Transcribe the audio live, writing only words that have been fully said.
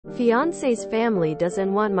Fiancé's family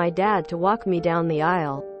doesn't want my dad to walk me down the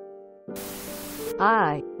aisle.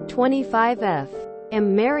 I, 25F,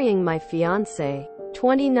 am marrying my fiancé,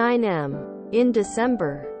 29M, in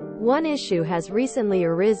December. One issue has recently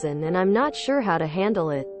arisen and I'm not sure how to handle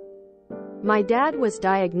it. My dad was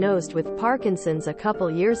diagnosed with Parkinson's a couple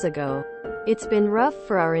years ago. It's been rough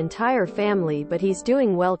for our entire family, but he's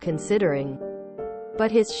doing well considering. But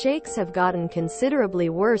his shakes have gotten considerably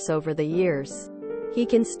worse over the years. He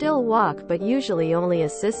can still walk but usually only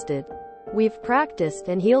assisted. We've practiced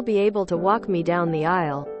and he'll be able to walk me down the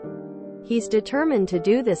aisle. He's determined to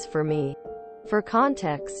do this for me. For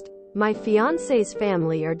context, my fiancé's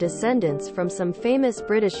family are descendants from some famous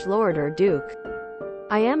British lord or duke.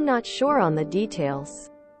 I am not sure on the details.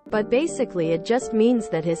 But basically it just means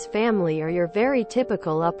that his family are your very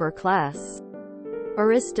typical upper class.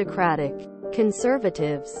 Aristocratic.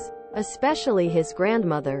 Conservatives. Especially his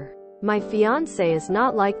grandmother. My fiancé is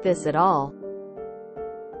not like this at all.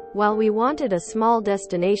 While we wanted a small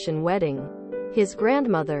destination wedding, his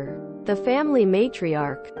grandmother, the family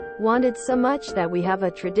matriarch, wanted so much that we have a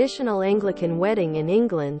traditional Anglican wedding in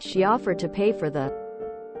England. She offered to pay for the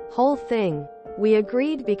whole thing. We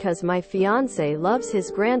agreed because my fiancé loves his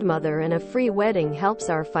grandmother and a free wedding helps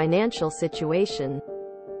our financial situation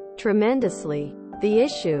tremendously. The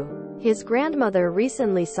issue: his grandmother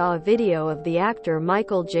recently saw a video of the actor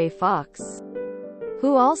Michael J. Fox,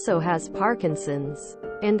 who also has Parkinson's,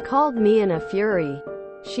 and called me in a fury.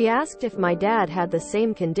 She asked if my dad had the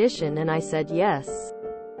same condition and I said yes.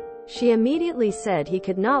 She immediately said he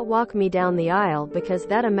could not walk me down the aisle because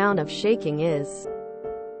that amount of shaking is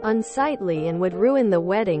unsightly and would ruin the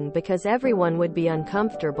wedding because everyone would be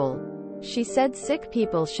uncomfortable. She said sick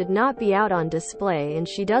people should not be out on display and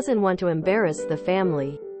she doesn't want to embarrass the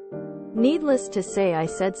family. Needless to say, I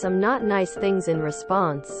said some not nice things in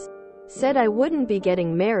response. Said I wouldn't be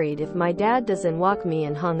getting married if my dad doesn't walk me,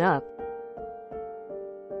 and hung up.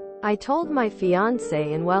 I told my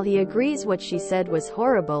fiancé, and while he agrees what she said was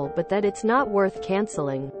horrible but that it's not worth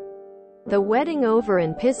canceling the wedding over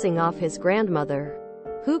and pissing off his grandmother,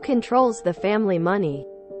 who controls the family money.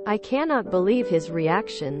 I cannot believe his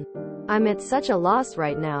reaction. I'm at such a loss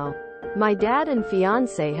right now. My dad and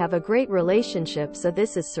fiancé have a great relationship, so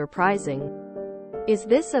this is surprising. Is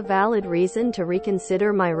this a valid reason to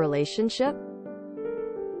reconsider my relationship?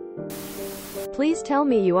 Please tell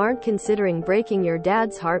me you aren't considering breaking your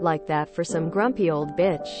dad's heart like that for some grumpy old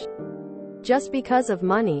bitch. Just because of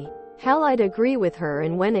money. Hell, I'd agree with her,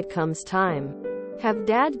 and when it comes time, have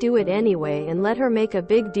dad do it anyway and let her make a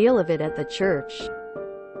big deal of it at the church.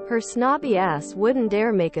 Her snobby ass wouldn't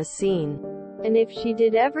dare make a scene. And if she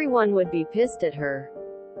did, everyone would be pissed at her.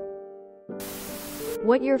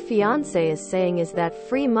 What your fiancé is saying is that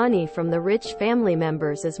free money from the rich family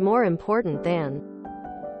members is more important than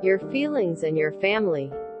your feelings and your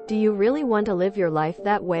family. Do you really want to live your life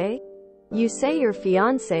that way? You say your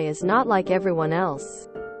fiancé is not like everyone else.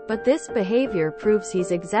 But this behavior proves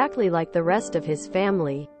he's exactly like the rest of his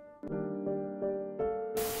family.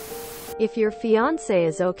 If your fiancé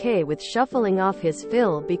is okay with shuffling off his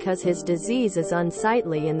fill because his disease is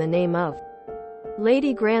unsightly in the name of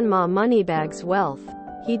Lady Grandma Moneybags wealth,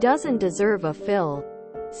 he doesn't deserve a fill.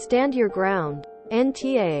 Stand your ground.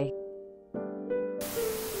 NTA.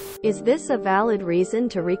 Is this a valid reason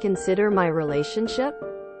to reconsider my relationship?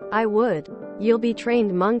 I would. You'll be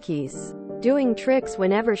trained monkeys, doing tricks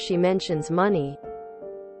whenever she mentions money.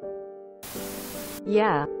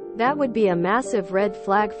 Yeah, that would be a massive red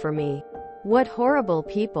flag for me. What horrible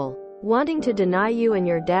people. Wanting to deny you and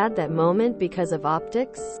your dad that moment because of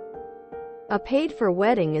optics? A paid-for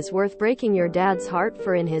wedding is worth breaking your dad's heart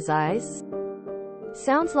for in his eyes?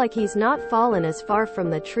 Sounds like he's not fallen as far from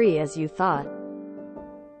the tree as you thought.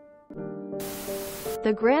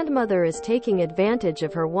 The grandmother is taking advantage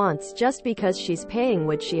of her wants just because she's paying.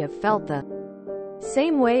 Would she have felt the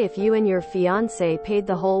same way if you and your fiancé paid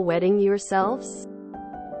the whole wedding yourselves?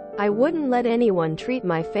 I wouldn't let anyone treat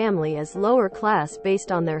my family as lower class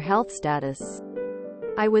based on their health status.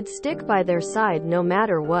 I would stick by their side no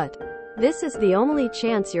matter what. This is the only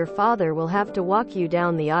chance your father will have to walk you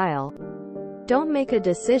down the aisle. Don't make a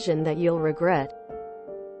decision that you'll regret.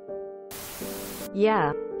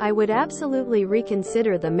 Yeah, I would absolutely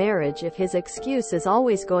reconsider the marriage if his excuse is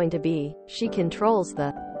always going to be, she controls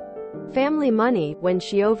the family money, when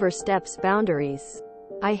she oversteps boundaries.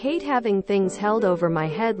 I hate having things held over my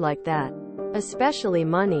head like that. Especially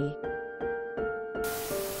money.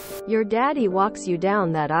 Your daddy walks you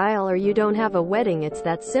down that aisle or you don't have a wedding. It's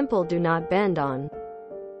that simple. Do not bend on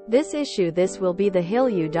this issue. This will be the hill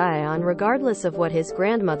you die on, regardless of what his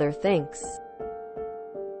grandmother thinks.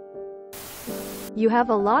 You have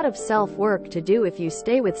a lot of self-work to do if you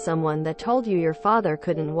stay with someone that told you your father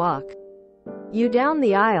couldn't walk you down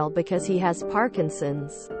the aisle because he has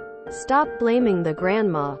Parkinson's. Stop blaming the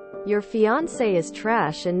grandma. Your fiancé is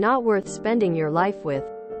trash and not worth spending your life with.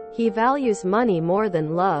 He values money more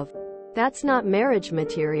than love. That's not marriage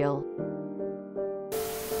material.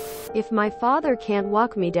 If my father can't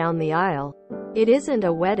walk me down the aisle, it isn't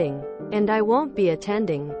a wedding, and I won't be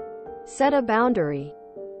attending. Set a boundary.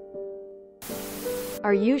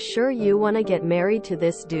 Are you sure you want to get married to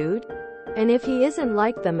this dude? And if he isn't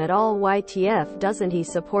like them at all, YTF doesn't he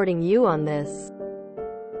supporting you on this?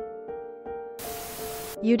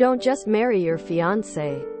 You don't just marry your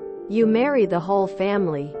fiancé. You marry the whole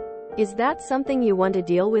family. Is that something you want to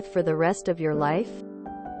deal with for the rest of your life?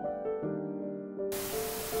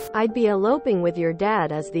 I'd be eloping with your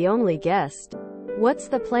dad as the only guest. What's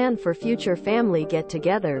the plan for future family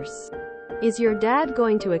get-togethers? Is your dad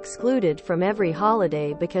going to excluded from every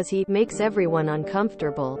holiday because he makes everyone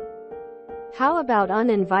uncomfortable? How about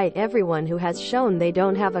uninvite everyone who has shown they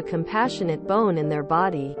don't have a compassionate bone in their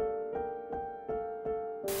body?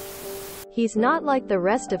 He's not like the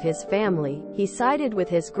rest of his family. He sided with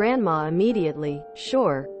his grandma immediately.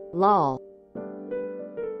 Sure. Lol.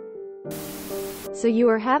 So you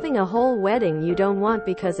are having a whole wedding you don't want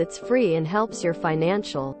because it's free and helps your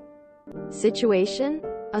financial situation?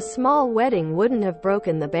 A small wedding wouldn't have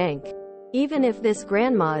broken the bank. Even if this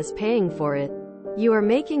grandma is paying for it. You are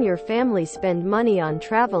making your family spend money on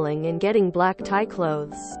traveling and getting black tie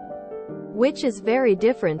clothes. Which is very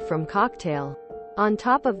different from cocktail. On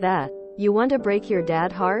top of that, you want to break your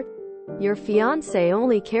dad's heart? Your fiancé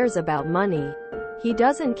only cares about money. He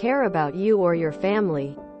doesn't care about you or your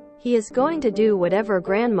family. He is going to do whatever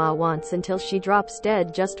grandma wants until she drops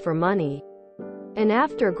dead just for money. And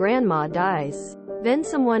after grandma dies, then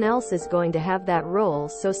someone else is going to have that role,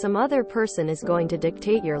 so some other person is going to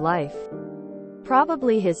dictate your life.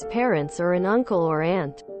 Probably his parents or an uncle or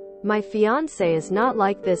aunt. My fiancé is not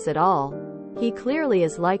like this at all. He clearly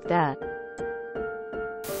is like that.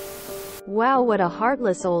 Wow, what a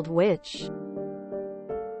heartless old witch.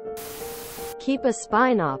 Keep a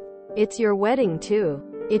spine up. It's your wedding too.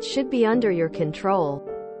 It should be under your control.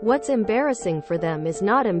 What's embarrassing for them is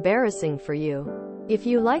not embarrassing for you. If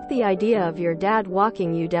you like the idea of your dad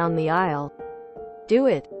walking you down the aisle, do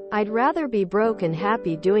it. I'd rather be broke and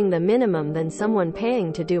happy doing the minimum than someone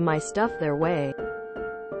paying to do my stuff their way.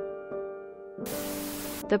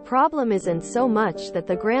 The problem isn't so much that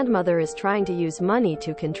the grandmother is trying to use money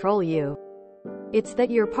to control you. It's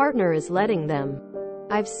that your partner is letting them.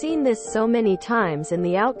 I've seen this so many times and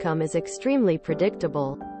the outcome is extremely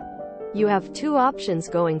predictable. You have two options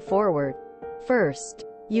going forward. First,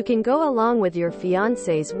 you can go along with your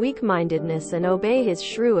fiancé's weak-mindedness and obey his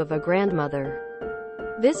shrew of a grandmother.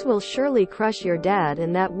 This will surely crush your dad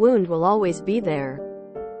and that wound will always be there.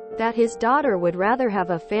 That his daughter would rather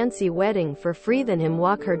have a fancy wedding for free than him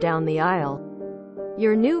walk her down the aisle.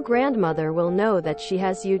 Your new grandmother will know that she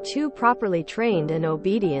has you two properly trained and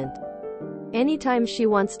obedient. Anytime she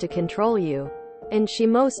wants to control you, and she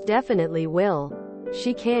most definitely will,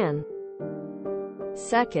 she can.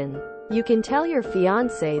 Second, you can tell your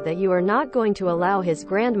fiancé that you are not going to allow his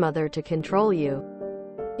grandmother to control you.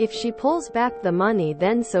 If she pulls back the money,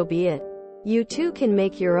 then so be it. You two can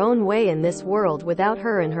make your own way in this world without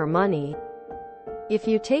her and her money. If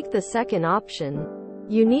you take the second option,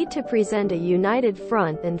 you need to present a united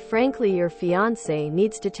front, and frankly your fiancé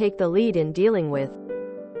needs to take the lead in dealing with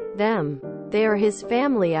them. They are his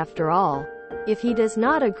family after all. If he does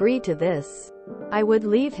not agree to this, I would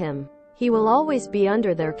leave him. He will always be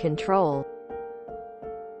under their control.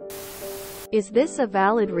 Is this a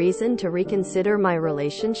valid reason to reconsider my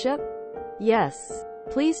relationship? Yes.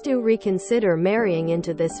 Please do reconsider marrying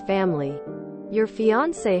into this family. Your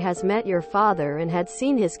fiancé has met your father and had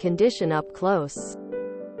seen his condition up close.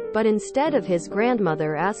 But instead of his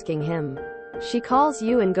grandmother asking him, she calls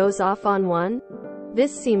you and goes off on one?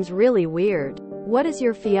 This seems really weird. What is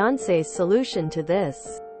your fiancé's solution to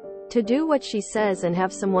this? To do what she says and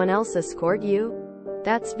have someone else escort you?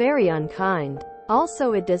 That's very unkind.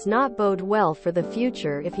 Also, it does not bode well for the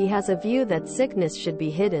future if he has a view that sickness should be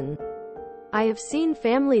hidden. I have seen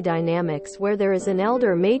family dynamics where there is an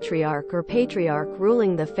elder matriarch or patriarch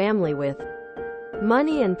ruling the family with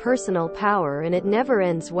money and personal power, and it never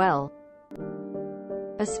ends well.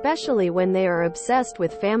 Especially when they are obsessed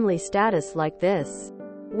with family status like this.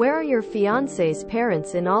 Where are your fiancé's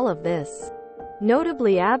parents in all of this?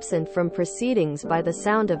 Notably absent from proceedings by the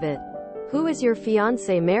sound of it. Who is your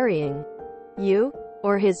fiancé marrying? You?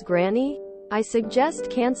 Or his granny? I suggest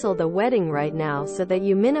cancel the wedding right now so that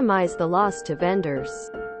you minimize the loss to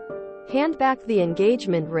vendors. Hand back the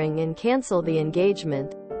engagement ring and cancel the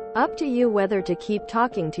engagement. Up to you whether to keep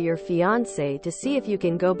talking to your fiancé to see if you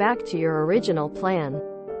can go back to your original plan.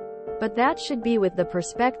 But that should be with the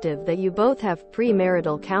perspective that you both have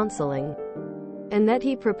premarital counseling. And that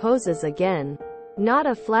he proposes again. Not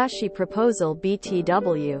a flashy proposal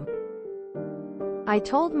BTW. I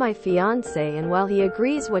told my fiancé, and while he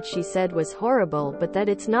agrees what she said was horrible but that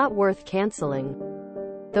it's not worth canceling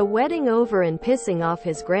the wedding over and pissing off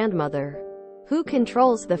his grandmother, who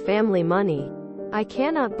controls the family money. I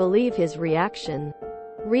cannot believe his reaction.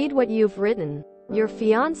 Read what you've written. Your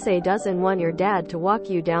fiancé doesn't want your dad to walk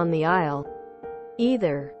you down the aisle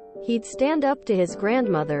either. He'd stand up to his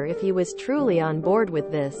grandmother if he was truly on board with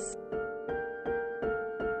this.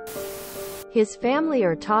 His family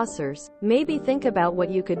are tossers. Maybe think about what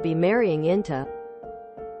you could be marrying into.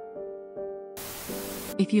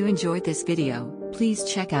 If you enjoyed this video, please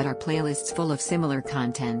check out our playlists full of similar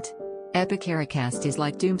content. Epic Ericast is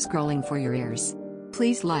like doom scrolling for your ears.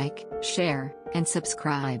 Please like, share, and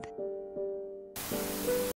subscribe.